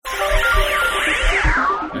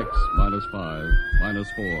minus 5,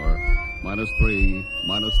 minus 4, minus 3,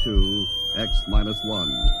 minus 2, X minus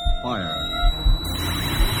 1. Fire.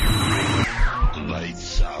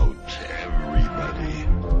 Lights out, everybody.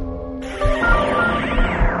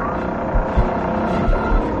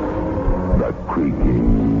 The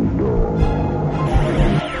creaking door.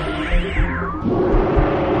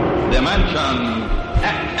 Dimension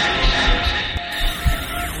X.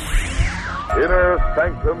 Inner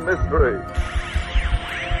Sanctum Mystery.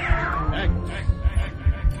 X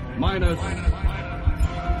minus 1.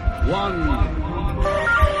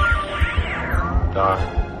 Dark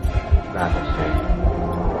fantasy.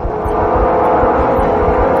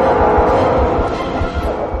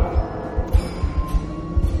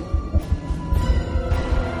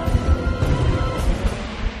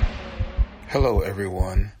 Hello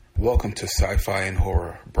everyone, welcome to Sci-Fi and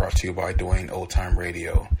Horror, brought to you by Dwayne Old Time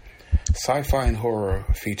Radio. Sci-Fi and Horror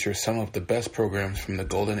features some of the best programs from the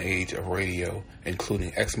golden age of radio,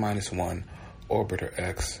 including X-1, Orbiter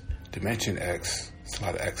X, Dimension X, it's a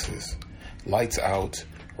lot of X's, Lights Out,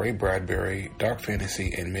 Ray Bradbury, Dark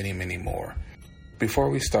Fantasy, and many, many more. Before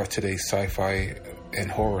we start today's sci-fi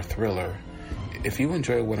and horror thriller, if you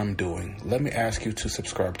enjoy what I'm doing, let me ask you to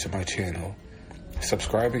subscribe to my channel.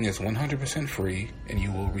 Subscribing is 100% free, and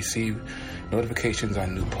you will receive notifications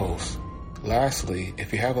on new posts. Lastly,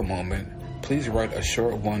 if you have a moment, please write a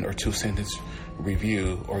short 1 or 2 sentence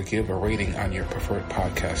review or give a rating on your preferred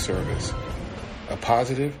podcast service. A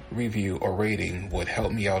positive review or rating would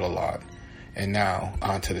help me out a lot. And now,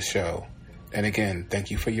 on to the show. And again, thank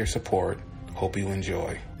you for your support. Hope you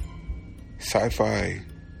enjoy. Sci-Fi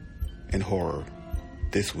and horror.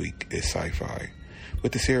 This week is sci-fi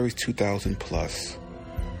with the series 2000 Plus.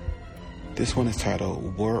 This one is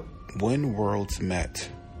titled When Worlds Met.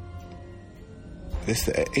 This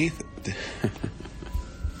is the 8th...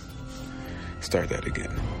 Start that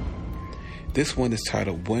again. This one is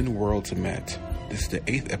titled When Worlds Met. This is the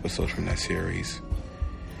 8th episode from that series.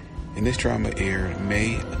 And this drama aired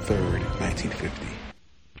May 3rd, 1950.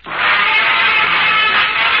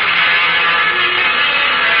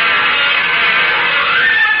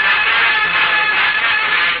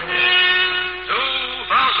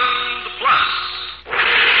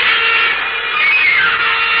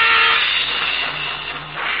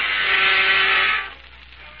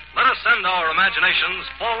 Imaginations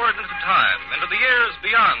forward into time, into the years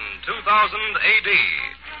beyond 2000 AD.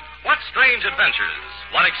 What strange adventures,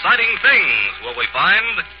 what exciting things will we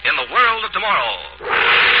find in the world of tomorrow? 2000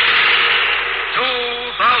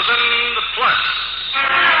 Plus.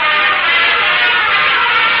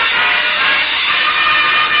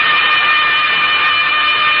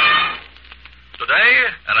 Today,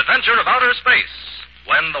 an adventure of outer space,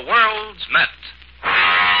 When the Worlds Met.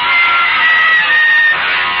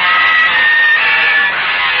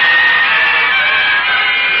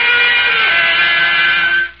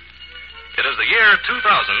 Year 2000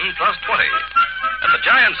 plus 20. At the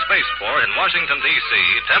giant spaceport in Washington, D.C.,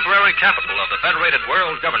 temporary capital of the Federated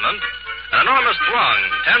World Government, an enormous throng,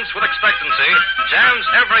 tense with expectancy, jams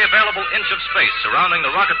every available inch of space surrounding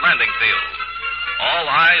the rocket landing field. All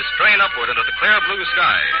eyes strain upward into the clear blue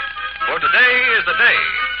sky. For today is the day,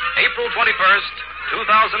 April 21st,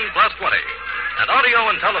 2000 plus 20. And audio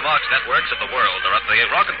and televox networks of the world are at the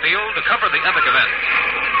rocket field to cover the epic event.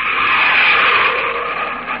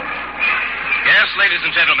 Yes, ladies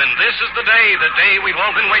and gentlemen, this is the day we've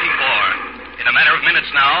all been waiting for. In a matter of minutes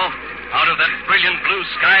now, out of that brilliant blue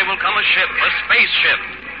sky will come a ship, a spaceship,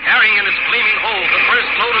 carrying in its gleaming hold the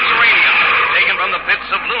first load of uranium taken from the pits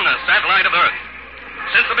of Luna, satellite of Earth.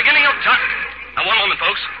 Since the beginning of time... Now, one moment,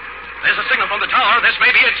 folks. There's a signal from the tower. This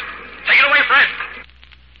may be it. Take it away, Fred.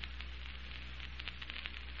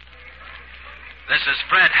 This is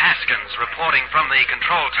Fred Haskins reporting from the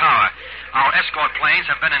control tower. Our escort planes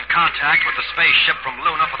have been in contact with the spaceship from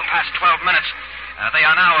Luna for the past 12 minutes. They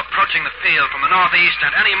are now approaching the field from the northeast.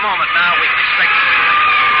 At any moment now, we can expect...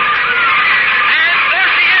 And there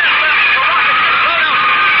she is, the rocket ship Luna.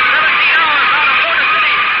 17 hours out of Motor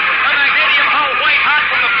City. Her magnesium hull white hot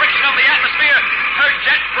from the friction of the atmosphere. Her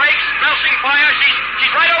jet brakes belching fire.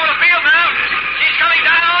 She's right over the field now. She's coming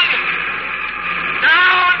down.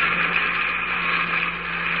 Down.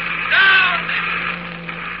 Down.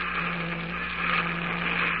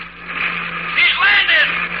 He's landed!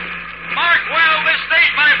 Mark well this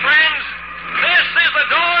date, my friends. This is the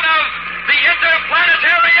dawn of the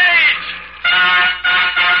interplanetary age.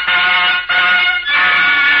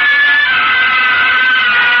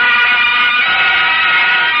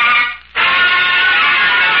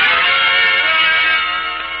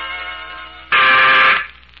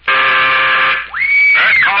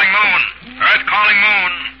 Earth calling moon. Earth calling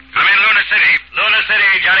moon. I'm in Luna City. Luna City,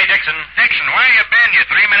 Johnny Dixon. Dixon, where you been? You're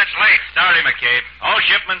 3 minutes late. Sorry, McCabe. All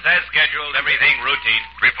shipments as scheduled. Everything routine.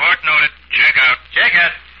 Report noted. Check out. Check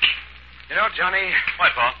out. You know, Johnny...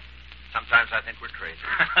 What, Paul? Sometimes I think we're crazy.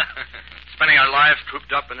 Spending our lives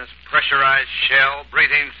cooped up in this pressurized shell,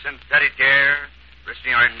 breathing synthetic air,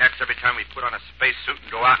 risking our necks every time we put on a spacesuit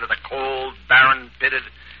and go out into the cold, barren, pitted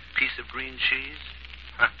piece of green cheese.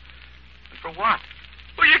 And for what?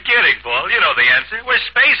 Well, you're kidding, Paul. You know the answer. We're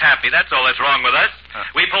space happy. That's all that's wrong with us.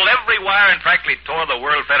 We pulled every wire and practically tore the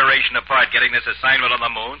World Federation apart getting this assignment on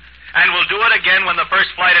the moon. And we'll do it again when the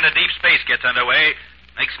first flight into deep space gets underway.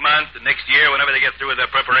 Next month, next year, whenever they get through with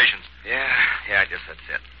their preparations. Yeah, I guess that's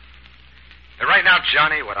it. But right now,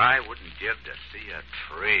 Johnny, what I wouldn't give to see a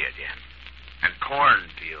tree again. And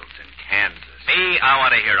cornfields in Kansas. Me, I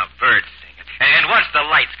want to hear a bird sing. And watch the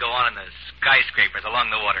lights go on in the skyscrapers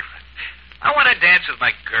along the waterfront. I want to dance with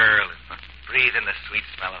my girl and breathe in the sweet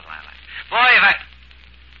smell of lilac. Boy, if I...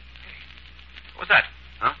 Hey, what's that?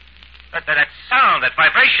 Huh? That sound, that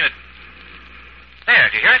vibration. There,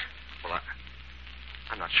 do you hear it? Well,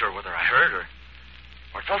 I'm not sure whether I heard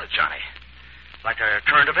or felt it, Johnny. Like a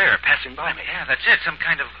current of air passing by me. Yeah, that's it. Some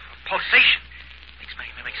kind of pulsation. Makes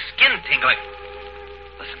my skin tingle.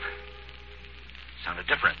 Listen. Sounded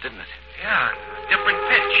different, didn't it? Yeah, different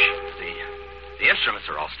pitch. The instruments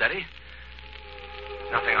are all steady.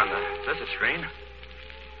 Nothing on the visit screen.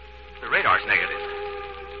 The radar's negative.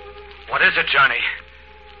 What is it, Johnny?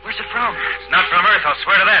 Where's it from? It's not from Earth, I'll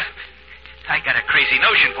swear to that. I got a crazy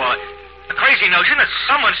notion, Paul. A crazy notion that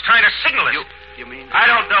someone's trying to signal us. You mean? I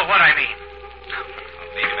don't know what I mean. Oh,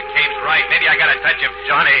 maybe McCabe's right. Maybe I got a touch of...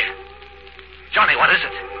 Johnny, what is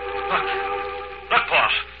it? Look,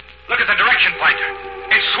 Paul. Look at the direction pointer.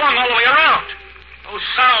 It's swung all the way around. Those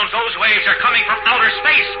sounds, those waves are coming from outer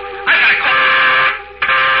space. I gotta go.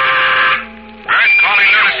 Earth calling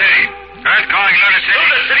Luna City. Earth calling Luna City.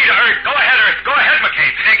 Luna City to Earth. Go ahead, Earth. Go ahead,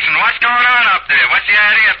 McCabe. Dixon, what's going on up there? What's the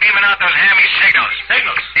idea of beaming out those hammy signals?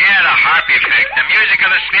 Signals? Yeah, the harpy effect. The music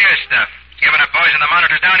of the sneer stuff. Giving the boys in the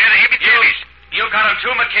monitors down here the heebie-jeebies. You got them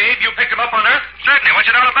too, McCabe? You picked them up on Earth? Certainly. What's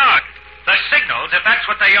it all about? The signals, if that's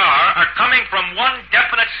what they are coming from one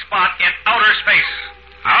definite spot in outer space.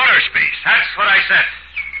 Outer space? That's what I said.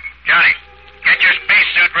 Johnny, get your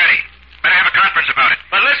spacesuit ready. Better have a conference about it.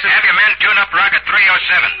 But listen... Have your men tune up rocket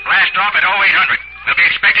 307. Blast off at 0800. We'll be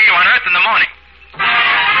expecting you on Earth in the morning.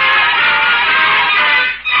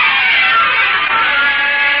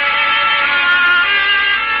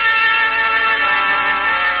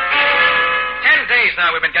 10 days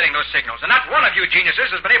now we've been getting those signals, and not one of you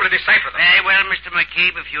geniuses has been able to decipher them. Well, Mr.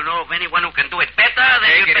 McCabe, if you know of anyone who can do it better,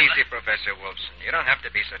 then Take it easy, Professor Wolfson. You don't have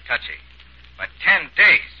to be so touchy. But 10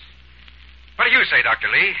 days. What do you say,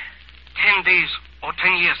 Dr. Lee? 10 days or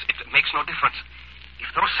 10 years, it makes no difference.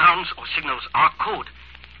 If those sounds or signals are code,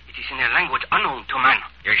 it is in a language unknown to man.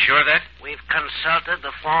 You're sure of that? We've consulted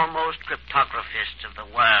the foremost cryptographists of the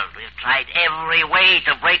world. We've tried every way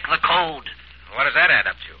to break the code. What does that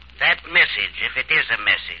add up to? That message, if it is a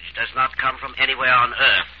message, does not come from anywhere on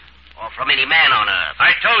Earth or from any man on Earth.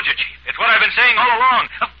 I told you, Chief. It's what I've been saying all along.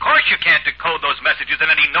 Of course you can't decode those messages in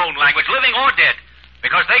any known language, living or dead,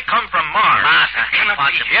 because they come from Mars. Mars? Cannot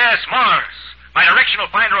be. Yes, Mars. My directional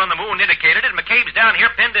finder on the moon indicated it, and McCabe's down here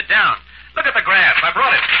pinned it down. Look at the graph. I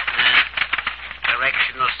brought it.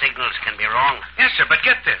 Directional signals can be wrong. Yes, sir, but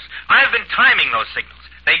get this. I've been timing those signals.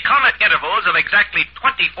 They come at intervals of exactly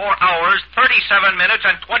 24 hours, 37 minutes,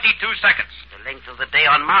 and 22 seconds. The length of the day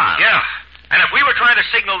on Mars. Yeah. And if we were trying to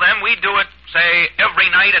signal them, we'd do it, say, every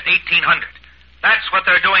night at 1800. That's what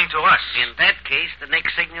they're doing to us. In that case, the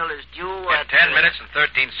next signal is due at 10 minutes and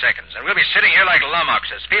 13 seconds. And we'll be sitting here like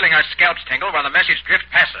lummoxes, feeling our scalps tingle while the message drifts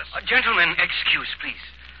past us. Gentlemen, excuse, please.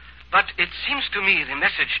 But it seems to me the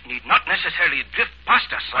message need not necessarily drift past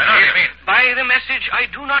us. What do you mean? By the message, I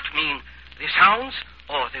do not mean the sounds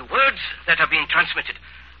or the words that are being transmitted.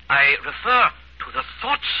 I refer to the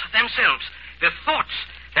thoughts themselves. The thoughts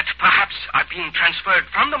that perhaps are being transferred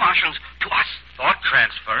from the Martians to us. Thought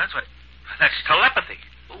transference? That's telepathy.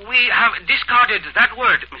 We have discarded that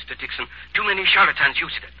word, Mr. Dixon. Too many charlatans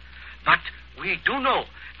use it. But we do know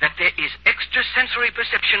that there is extrasensory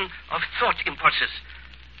perception of thought impulses.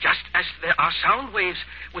 Just as there are sound waves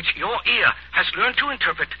which your ear has learned to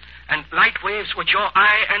interpret and light waves which your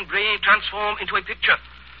eye and brain transform into a picture,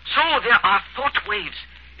 so there are thought waves,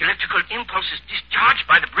 electrical impulses discharged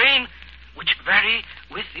by the brain which vary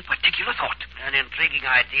with the particular thought. An intriguing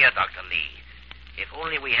idea, Dr. Lee. If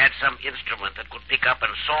only we had some instrument that could pick up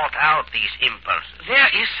and sort out these impulses.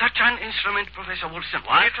 There is such an instrument, Professor Wilson.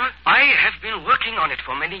 What? I have been working on it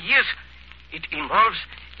for many years. It involves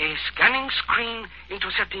a scanning screen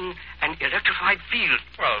intercepting an electrified field.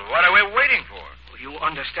 Well, what are we waiting for? You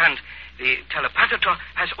understand, the telepathator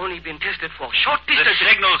has only been tested for short The distances.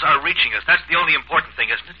 signals are reaching us. That's the only important thing,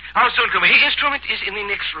 isn't it? How soon can we... The instrument is in the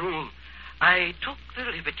next room. I took the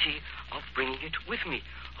liberty of bringing it with me,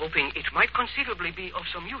 hoping it might conceivably be of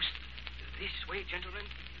some use. This way, gentlemen.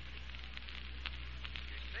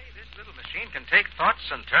 You say this little machine can take thoughts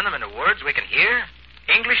and turn them into words we can hear?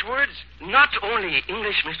 English words? Not only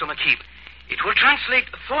English, Mr. McKeeb. It will translate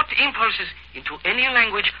thought impulses into any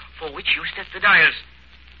language for which you set the dials.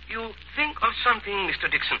 You think of something, Mr.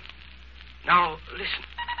 Dixon. Now, listen.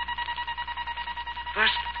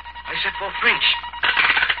 First, I set for French.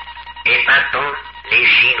 Et maintenant, les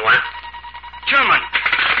Chinois. German.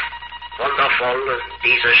 Wonderful,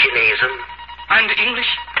 diese Chinesen. And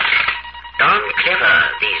English. Darn clever,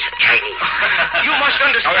 these Chinese. You must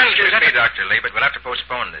understand... excuse me, Dr. Lee, but we'll have to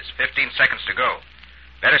postpone this. 15 seconds to go.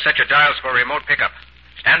 Better set your dials for remote pickup.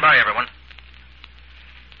 Stand by, everyone.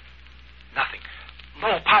 Nothing.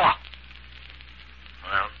 No power.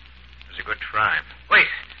 Well, it was a good try. Wait.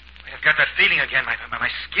 I've got that feeling again. My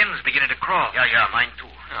skin's beginning to crawl. Yeah, mine too.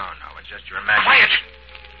 Oh, no, it's just your imagination. Quiet.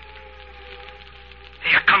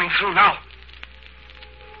 They are coming through now.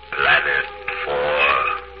 Planet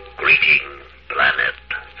 4. Greeting, Planet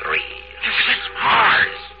 3. This is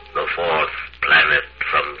Mars. The fourth planet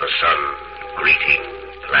from the sun. Greeting,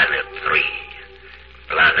 Planet 3.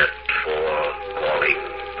 Planet 4 calling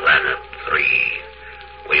Planet 3.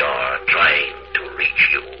 We are trying to reach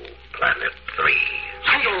you, Planet 3.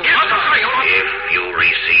 If you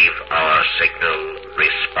receive our signal,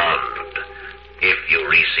 respond. If you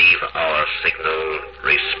receive our signal,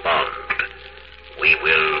 respond. We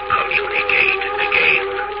will communicate again.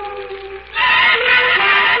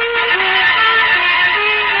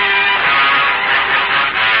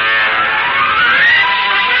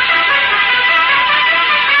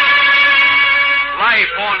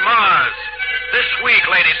 Life on Mars. This week,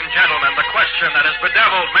 ladies and gentlemen, the question that has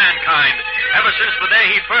bedeviled mankind ever since the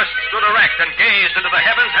day he first stood erect and gazed into the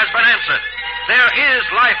heavens has been answered. There is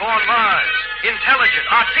life on Mars. Intelligent,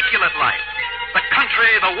 articulate life. The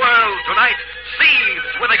country, the world, tonight seethes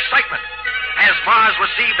with excitement. Has Mars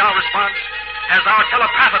received our response? Has our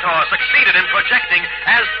telepathator succeeded in projecting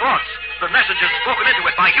as thoughts the messages spoken into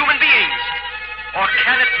it by human beings? Or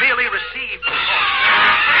can it merely receive the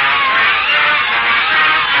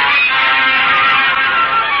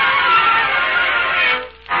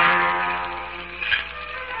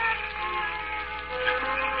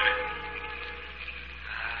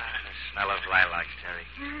smell of lilacs, Terry.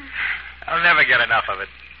 I'll never get enough of it.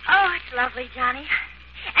 Oh, it's lovely, Johnny.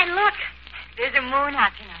 And look, there's a moon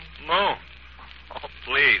out tonight. Moon? Oh,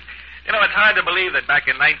 please. You know, it's hard to believe that back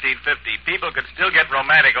in 1950, people could still get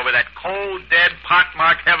romantic over that cold, dead,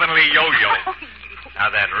 pockmarked heavenly yo-yo. Now,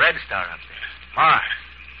 that red star up there, Mars,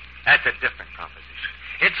 that's a different proposition.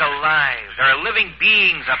 It's alive. There are living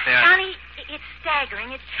beings up there. Johnny, it's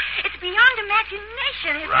staggering. It's beyond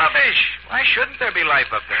imagination. Rubbish. Why shouldn't there be life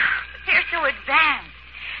up there? They're so advanced.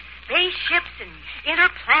 Spaceships and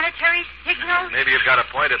interplanetary signals. Maybe you've got a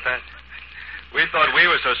point at that. We thought we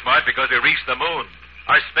were so smart because we reached the moon.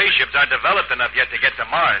 Our spaceships aren't developed enough yet to get to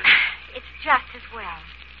Mars. It's just as well.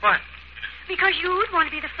 What? Because you'd want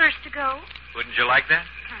to be the first to go. Wouldn't you like that?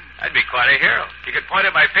 I'd be quite a hero. You could point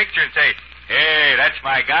at my picture and say, hey, that's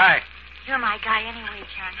my guy. You're my guy anyway,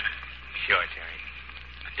 Johnny. Sure, Terry.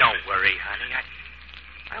 But don't worry, honey.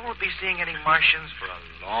 I won't be seeing any Martians for a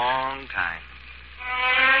long time.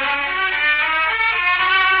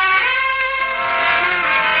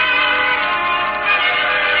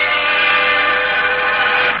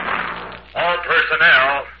 All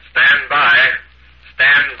personnel, stand by.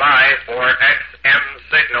 Stand by for XM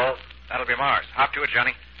signal. That'll be Mars. Hop to it,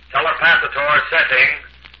 Johnny. Telepathator setting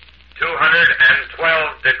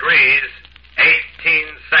 212 degrees,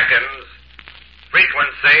 18 seconds.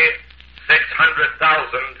 Frequency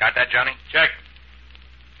 600,000. Got that, Johnny? Check.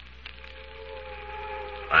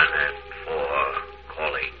 Planet 4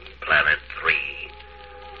 calling Planet 3.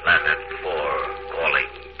 Planet 4 calling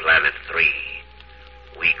Planet 3.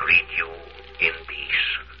 We greet you in peace.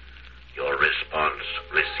 Your response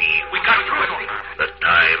received. We got through it. The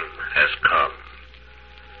time has come.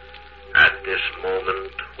 At this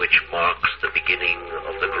moment, which marks the beginning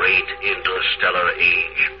of the great interstellar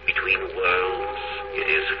age between worlds, it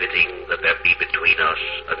is fitting that there be between us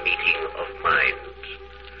a meeting of minds.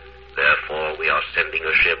 Therefore, we are sending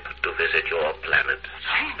a ship to visit your planet.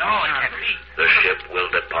 No, it can't be. The ship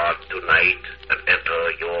will depart tonight and enter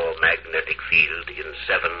your magnetic field in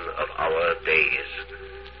 7 of our days.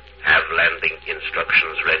 Have landing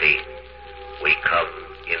instructions ready. We come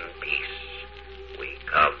in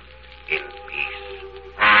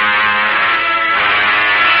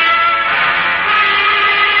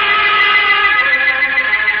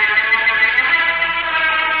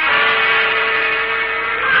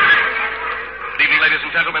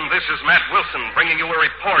and gentlemen, this is Matt Wilson bringing you a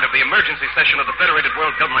report of the emergency session of the Federated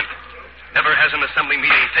World Government. Never has an assembly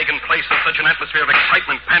meeting taken place in such an atmosphere of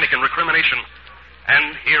excitement, panic, and recrimination.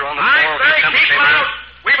 And here on the floor of the Assembly Chamber,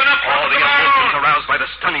 all the emotions aroused by the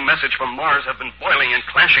stunning message from Mars have been boiling and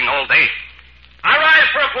clashing all day. I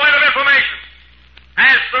rise for a point of information.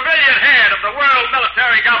 As civilian head of the world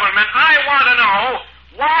military government, I want to know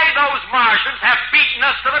why those Martians have beaten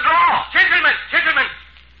us to the draw. Gentlemen,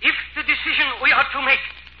 if the decision we ought to make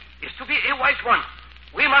is to be a wise one,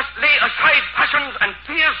 we must lay aside passions and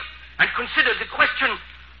fears and consider the question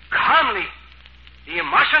calmly. The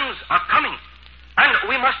Martians are coming, and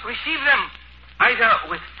we must receive them either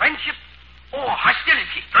with friendship or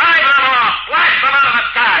hostility. Drive them off! Blast them out of the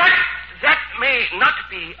sky! But that may not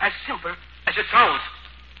be as simple as it sounds.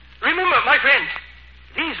 Remember, my friend,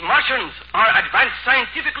 these Martians are advanced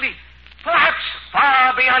scientifically, perhaps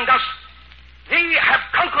far beyond us. They have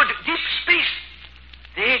conquered deep space.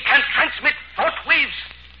 They can transmit thought waves.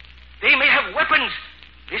 They may have weapons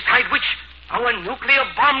beside which our nuclear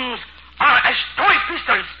bombs are as toy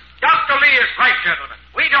pistols. Dr. Lee is right, gentlemen.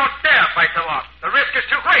 We don't dare fight them off. The risk is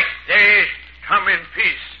too great. They come in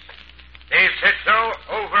peace. They've said so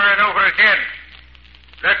over and over again.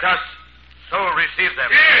 Let us so receive them.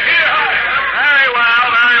 Very well,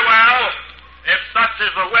 very well. If such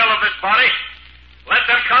is the will of this body, let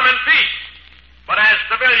them come in peace. But as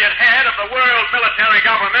civilian head of the world military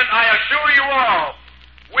government, I assure you all,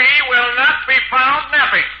 we will not be found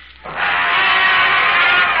napping.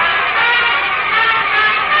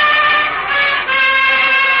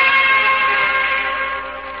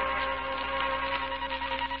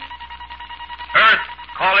 Earth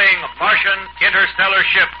calling Martian interstellar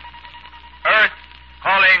ship. Earth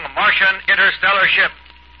calling Martian interstellar ship.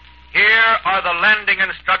 Here are the landing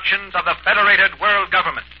instructions of the Federated World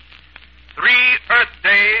Government. 3 Earth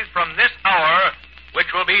days from this hour, which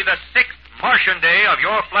will be the 6th Martian day of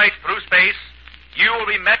your flight through space, you will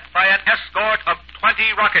be met by an escort of 20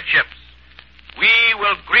 rocket ships. We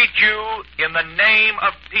will greet you in the name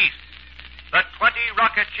of peace. The 20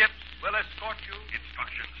 rocket ships will escort you.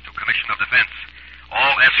 Instructions to Commission of Defense.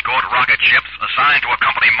 All escort rocket ships assigned to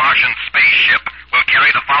accompany Martian spaceship will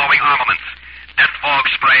carry the following armaments: death fog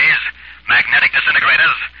sprays, magnetic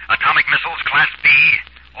disintegrators, atomic missiles Class B.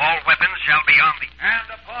 All weapons shall be on the... And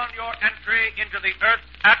upon your entry into the Earth's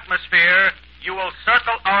atmosphere, you will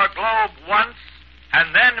circle our globe once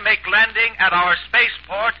and then make landing at our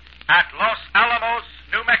spaceport at Los Alamos,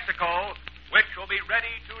 New Mexico, which will be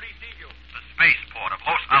ready to receive you. The spaceport of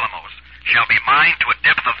Los Alamos shall be mined to a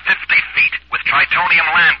depth of 50 feet with tritonium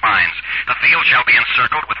landmines. The field shall be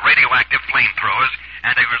encircled with radioactive flamethrowers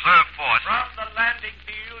and a reserve force. From the landing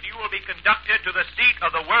field, you will be conducted to the seat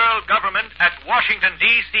of the world government at Washington,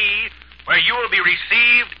 D.C., where you will be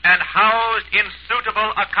received and housed in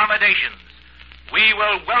suitable accommodations. We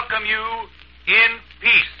will welcome you in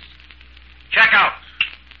peace. Check out.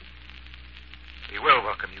 We will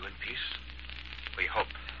welcome you in peace. We hope.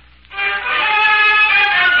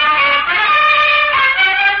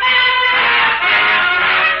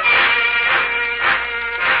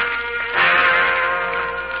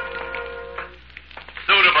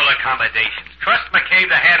 Suitable accommodations. Trust McCabe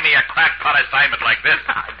to hand me a crackpot assignment like this.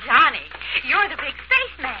 Oh, Johnny, you're the big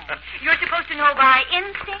spaceman. You're supposed to know by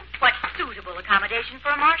instinct what's suitable accommodation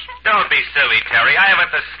for a Martian. Don't be silly, Terry. I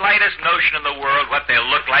haven't the slightest notion in the world what they'll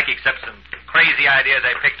look like except some crazy ideas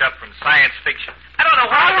I picked up from science fiction. I don't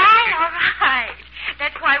know why. All right.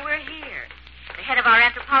 That's why we're here. The head of our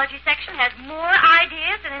anthropology section has more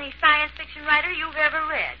ideas than any science fiction writer you've ever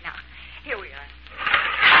read. Now, here we are.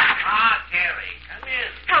 Terry, come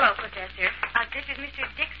in. Hello, Professor. This is Mr.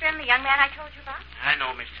 Dixon, the young man I told you about. I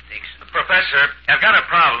know, Mr. Dixon. Professor, I've got a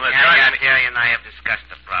problem. Terry and I have discussed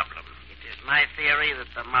the problem. It is my theory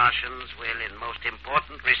that the Martians will, in most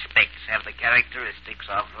important respects, have the characteristics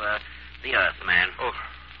of the Earthman. Oh,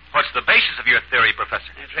 what's the basis of your theory,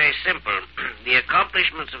 Professor? It's very simple. The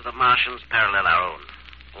accomplishments of the Martians parallel our own.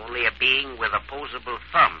 Only a being with opposable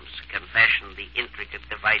thumbs can fashion the intricate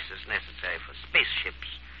devices necessary for spaceships.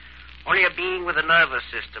 Only a being with a nervous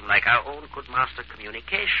system like our own could master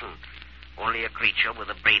communication. Only a creature with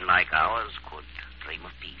a brain like ours could dream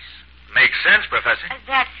of peace. Makes sense, Professor.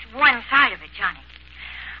 That's one side of it, Johnny.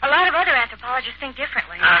 A lot of other anthropologists think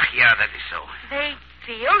differently. Yeah, that is so. They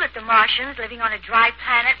feel that the Martians living on a dry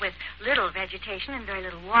planet with little vegetation and very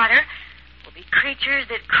little water will be creatures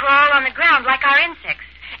that crawl on the ground like our insects,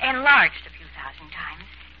 enlarged a few thousand times.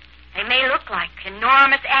 They may look like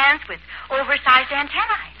enormous ants with oversized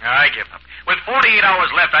antennae. I give up. With 48 hours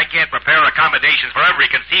left, I can't prepare accommodations for every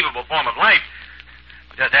conceivable form of life.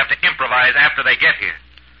 We'll just have to improvise after they get here.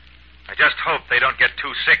 I just just hope they don't get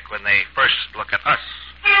too sick when they first look at us.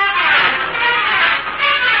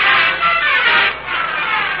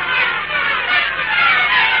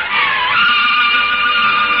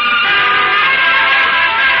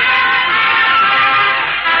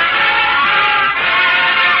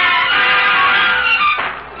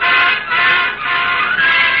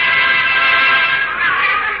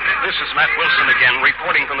 Matt Wilson again,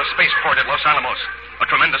 reporting from the spaceport at Los Alamos. A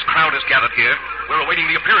tremendous crowd is gathered here. We're awaiting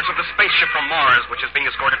the appearance of the spaceship from Mars, which is being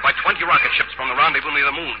escorted by 20 rocket ships from the rendezvous near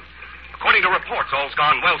the moon. According to reports, all's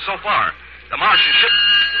gone well so far. The Martian ship...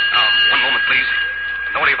 Now, one moment, please.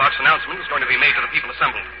 An audio box announcement is going to be made to the people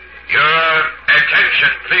assembled. Your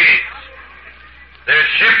attention, please. The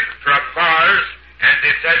ship from Mars and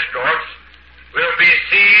its escorts will be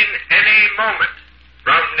seen any moment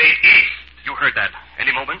from the east. You heard that. Any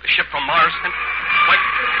moment, the ship from Mars and... Wait.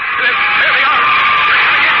 There they are!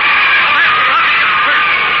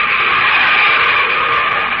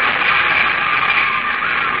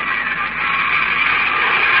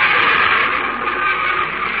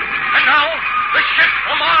 And now, the ship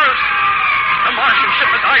from Mars! The Martian ship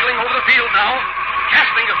is idling over the field now,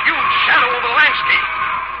 casting a huge shadow over the landscape.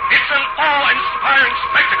 It's an awe-inspiring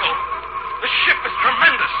spectacle. The ship is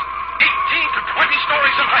tremendous, 18 to 20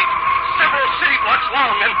 stories in height, several city blocks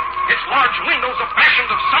long, and its large windows are fashioned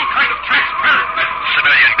of some kind of transparent metal.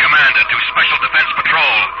 Civilian commander to Special Defense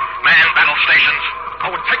Patrol. Man battle stations.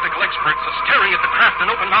 Our technical experts are staring at the craft in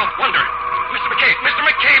open-mouthed wonder. Mr.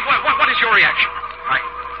 McCabe, what is your reaction?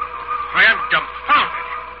 I am dumbfounded.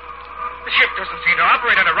 The ship doesn't seem to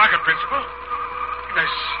operate on a rocket principle.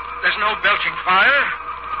 There's no belching fire,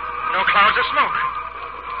 no clouds of smoke.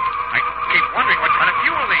 I keep wondering what kind of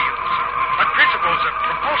fuel they use. What principles of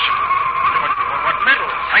propulsion? What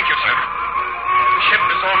metals? Thank you, sir. The ship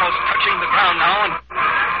is almost touching the ground now, and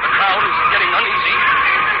the crowd is getting uneasy.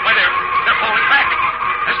 Why, they're falling back,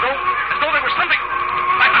 as though there was something.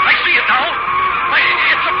 I see it now. Why,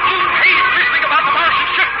 it's a blue haze twisting about the Martian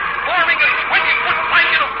ship, forming a 20-foot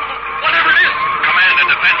blanket of whatever it is. Commander,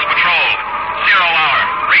 Defense Patrol. 0 hour.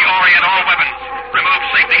 Reorient all weapons. Remove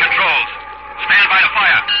safety controls. Stand by to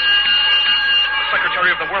fire. The Secretary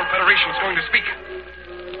of the World Federation is going to speak.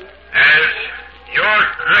 As your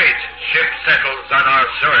great ship settles on our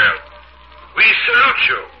soil, we salute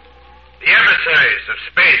you, the emissaries of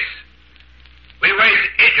space. We wait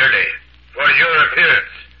eagerly for your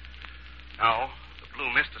appearance. Now, the blue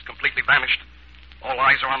mist has completely vanished. All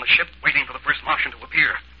eyes are on the ship, waiting for the first Martian to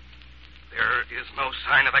appear. There is no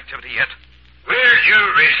sign of activity yet. Will you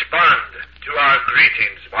respond to our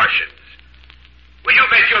greetings, Martians? Will you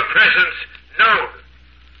make your presence known?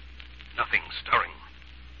 Nothing stirring.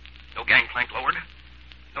 No gangplank lowered.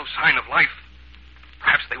 No sign of life.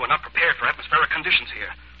 Perhaps they were not prepared for atmospheric conditions here.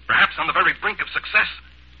 Perhaps on the very brink of success,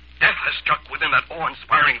 death has struck within that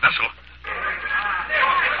awe-inspiring vessel.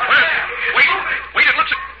 Wait, it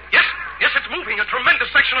looks... Yes, it's moving. A tremendous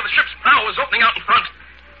section of the ship's prow is opening out in front.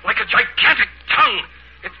 Like a gigantic tongue,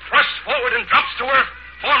 it thrusts forward and drops to earth,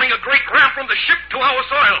 forming a great ramp from the ship to our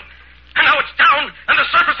soil. And now it's down, and the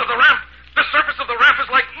surface of the ramp is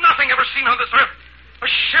like nothing ever seen on this earth. A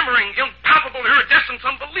shimmering, impalpable iridescence,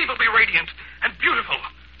 unbelievably radiant and beautiful.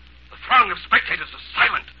 The throng of spectators is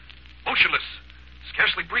silent, motionless,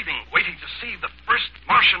 scarcely breathing, waiting to see the first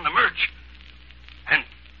Martian emerge. And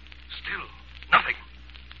still nothing.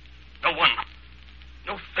 No one,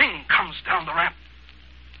 no thing comes down the ramp.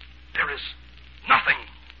 There is nothing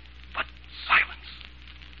but silence.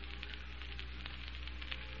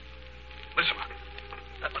 Listen,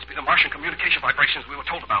 that must be the Martian communication vibrations we were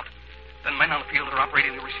told about. Then men on the field are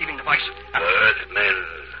operating the receiving device. Earthmen,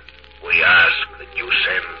 we ask that you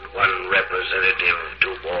send one representative to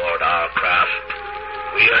board our craft.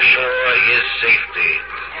 We assure his safety.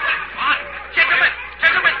 What? Gentlemen,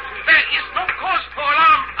 there is no cause for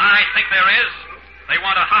alarm. I think there is. They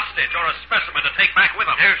want a hostage or a specimen to take back with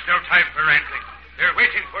them. There's no time for anything. They're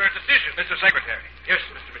waiting for a decision. Mr. Secretary. Yes,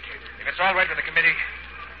 Mr. McCabe. If it's all right with the committee,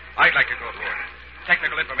 I'd like to go aboard.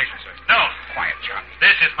 Technical information, sir. No. Quiet, John.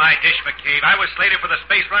 This is my dish, McCabe. I was slated for the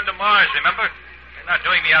space run to Mars, remember? You're not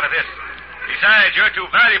doing me out of this. Besides, you're too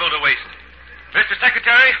valuable to waste. Mr.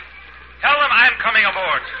 Secretary, tell them I'm coming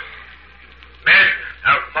aboard. Men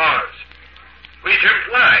of Mars, we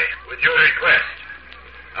comply with your request.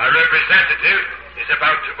 Our representative is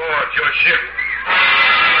about to board your ship.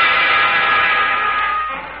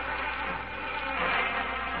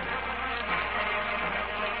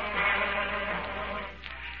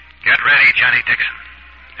 Get ready, Johnny Dixon.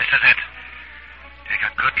 This is it. Take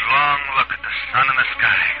a good long look at the sun and the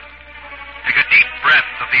sky. Take a deep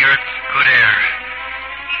breath of the Earth's good air.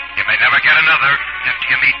 You may never get another after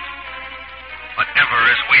you meet ever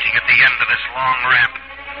is waiting at the end of this long ramp.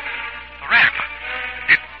 The ramp.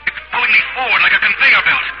 It's pulling me forward like a conveyor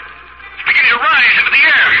belt. It's beginning to rise into the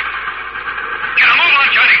air. Get a move on,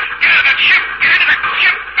 Johnny. Get into that ship. Get into that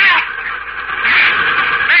ship.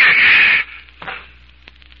 Made it.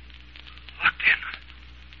 Locked in.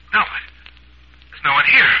 No. There's no one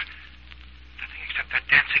here. Nothing except that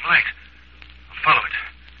dancing light. I'll follow it.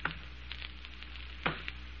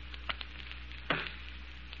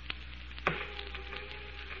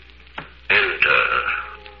 Enter,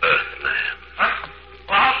 Earthman. Huh?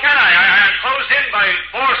 Well, how can I? I'm closed in by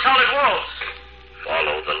 4 solid walls.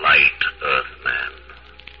 Follow the light, Earthman.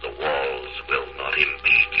 The walls will not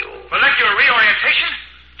impede you. Molecular reorientation?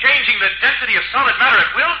 Changing the density of solid matter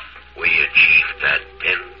at will? We achieved that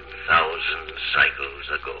 10,000 cycles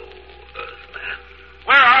ago, Earthman.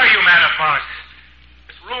 Where are you, man of Mars?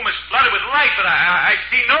 This room is flooded with light, but I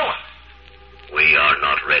see no one. We are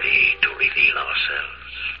not ready to reveal ourselves.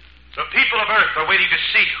 The people of Earth are waiting to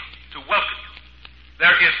see you, to welcome you.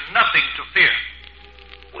 There is nothing to fear.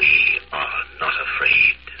 We are not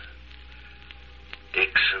afraid.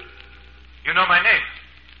 Dixon. You know my name?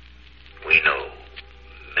 We know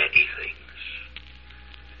many things.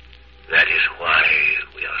 That is why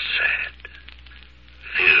we are sad,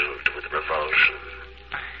 filled with revulsion.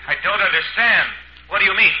 I don't understand. What do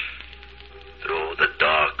you mean? Through the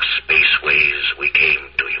dark spaceways we came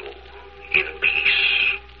to you in peace.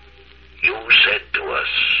 You said to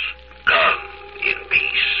us, come in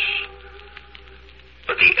peace.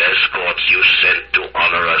 But the escorts you sent to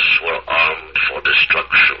honor us were armed for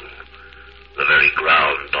destruction. The very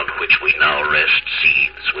ground on which we now rest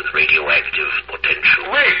seethes with radioactive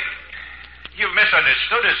potential. Wait! You've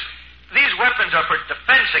misunderstood us. These weapons are for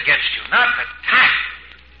defense against you, not attack.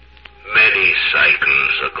 Many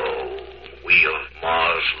cycles ago, we of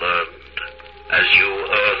Mars learned, as you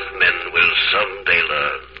Earthmen will someday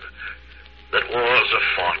learn, that wars are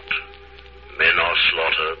fought, men are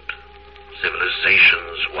slaughtered,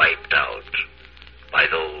 civilizations wiped out by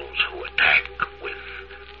those who attack with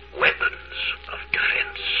weapons of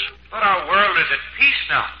defense. But our world is at peace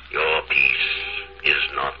now. Your peace is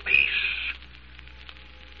not peace.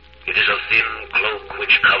 It is a thin cloak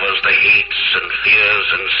which covers the hates and fears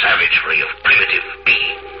and savagery of primitive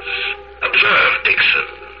beings. Observe, Dixon.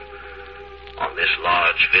 On this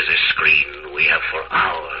large screen, we have for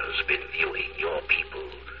hours been viewing your people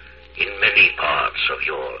in many parts of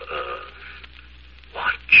your Earth.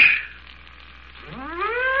 Watch.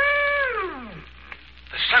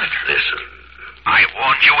 The Senator. Listen. I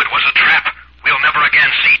warned you it was a trap. We'll never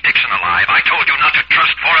again see Dixon alive. I told you not to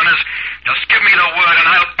trust foreigners. Just give me the word and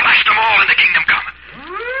I'll blast them all into Kingdom Come.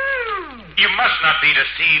 You must not be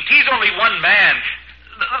deceived. He's only one man.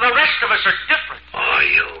 The rest of us are different. Are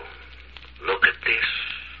you? Look at this.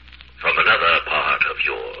 From another part of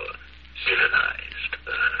your civilized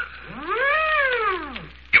Earth.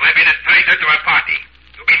 You have been a traitor to our party.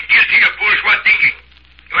 You've been guilty of bourgeois thinking.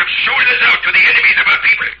 You have sold us out to the enemies of our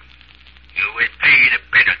people. You will pay the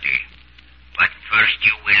penalty. But first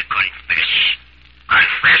you will confess.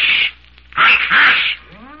 Confess. Confess.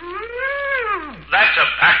 That's a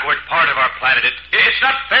backward part of our planet. It's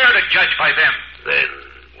not fair to judge by them. Then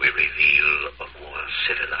we reveal a more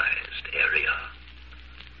civilized area.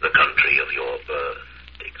 The country of your birth,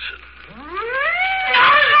 Dixon.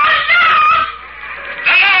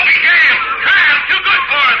 The law began. I'm too good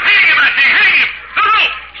for him. Hang him, I say. Hang him. The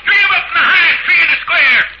rope. String him up in the highest tree in the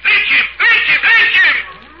square. Lynch him. Lynch him. Lynch him.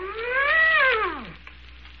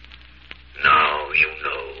 Now you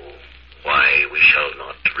know why we shall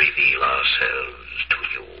not reveal ourselves to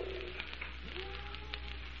you.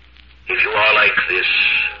 If you are like this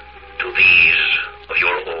to these of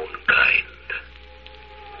your own kind,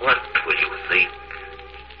 what will you think?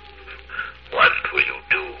 What will you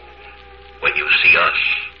do when you see us,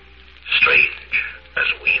 strange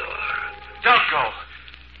as we are? Don't go.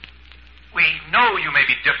 We know you may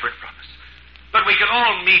be different from us, but we can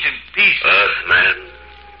all meet in peace. Earthman,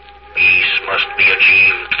 peace must be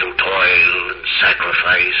achieved through toil and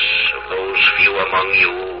sacrifice of those few among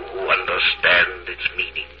you who understand its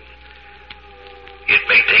meaning. It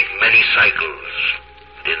may take many cycles,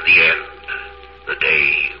 but in the end, the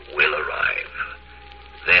day will arrive.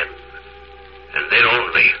 Then, and then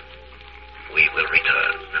only, we will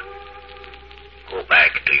return. Go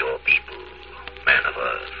back to your people, man of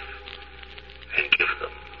Earth, and give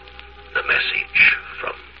them the message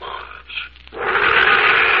from Mars.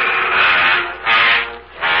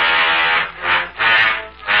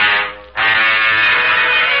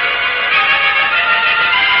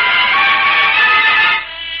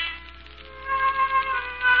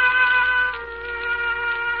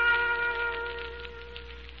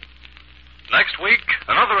 Next week,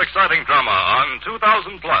 another exciting drama on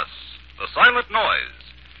 2000 Plus, The Silent Noise.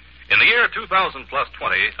 In the year 2000 plus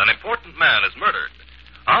 20, an important man is murdered.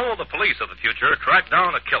 How will the police of the future track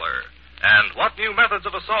down a killer? And what new methods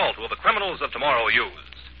of assault will the criminals of tomorrow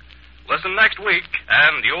use? Listen next week,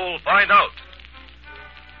 and you'll find out.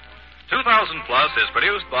 2000 Plus is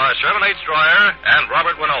produced by Sherman H. Stryer and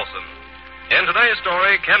Robert Wynne Olson. In today's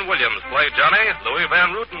story, Ken Williams played Johnny, Louis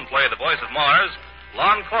Van Ruten played the voice of Mars,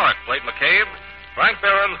 Lon Clark played McCabe, Frank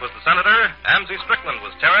Behrens was the Senator, Amzie Strickland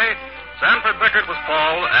was Terry, Sanford Bickert was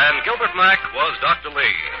Paul, and Gilbert Mack was Dr.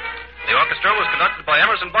 Lee. The orchestra was conducted by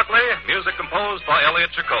Emerson Buckley, music composed by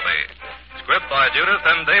Elliot Jacoby. Script by Judith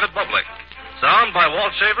and David Bublik. Sound by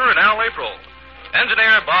Walt Shaver and Al April.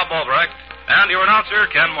 Engineer Bob Albrecht, and your announcer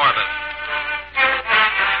Ken Marvin.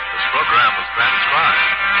 This program was transcribed.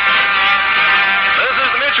 This is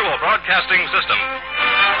the Mutual Broadcasting System.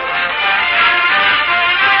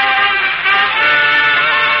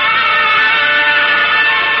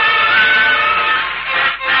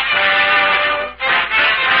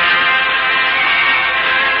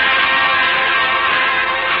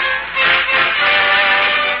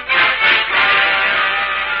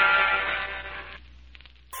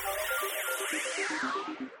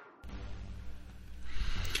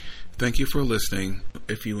 Thank you for listening.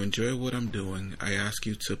 If you enjoy what I'm doing, I ask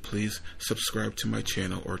you to please subscribe to my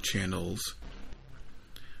channel or channels.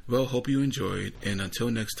 Well, hope you enjoyed, and until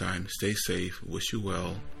next time, stay safe, wish you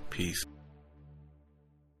well, peace.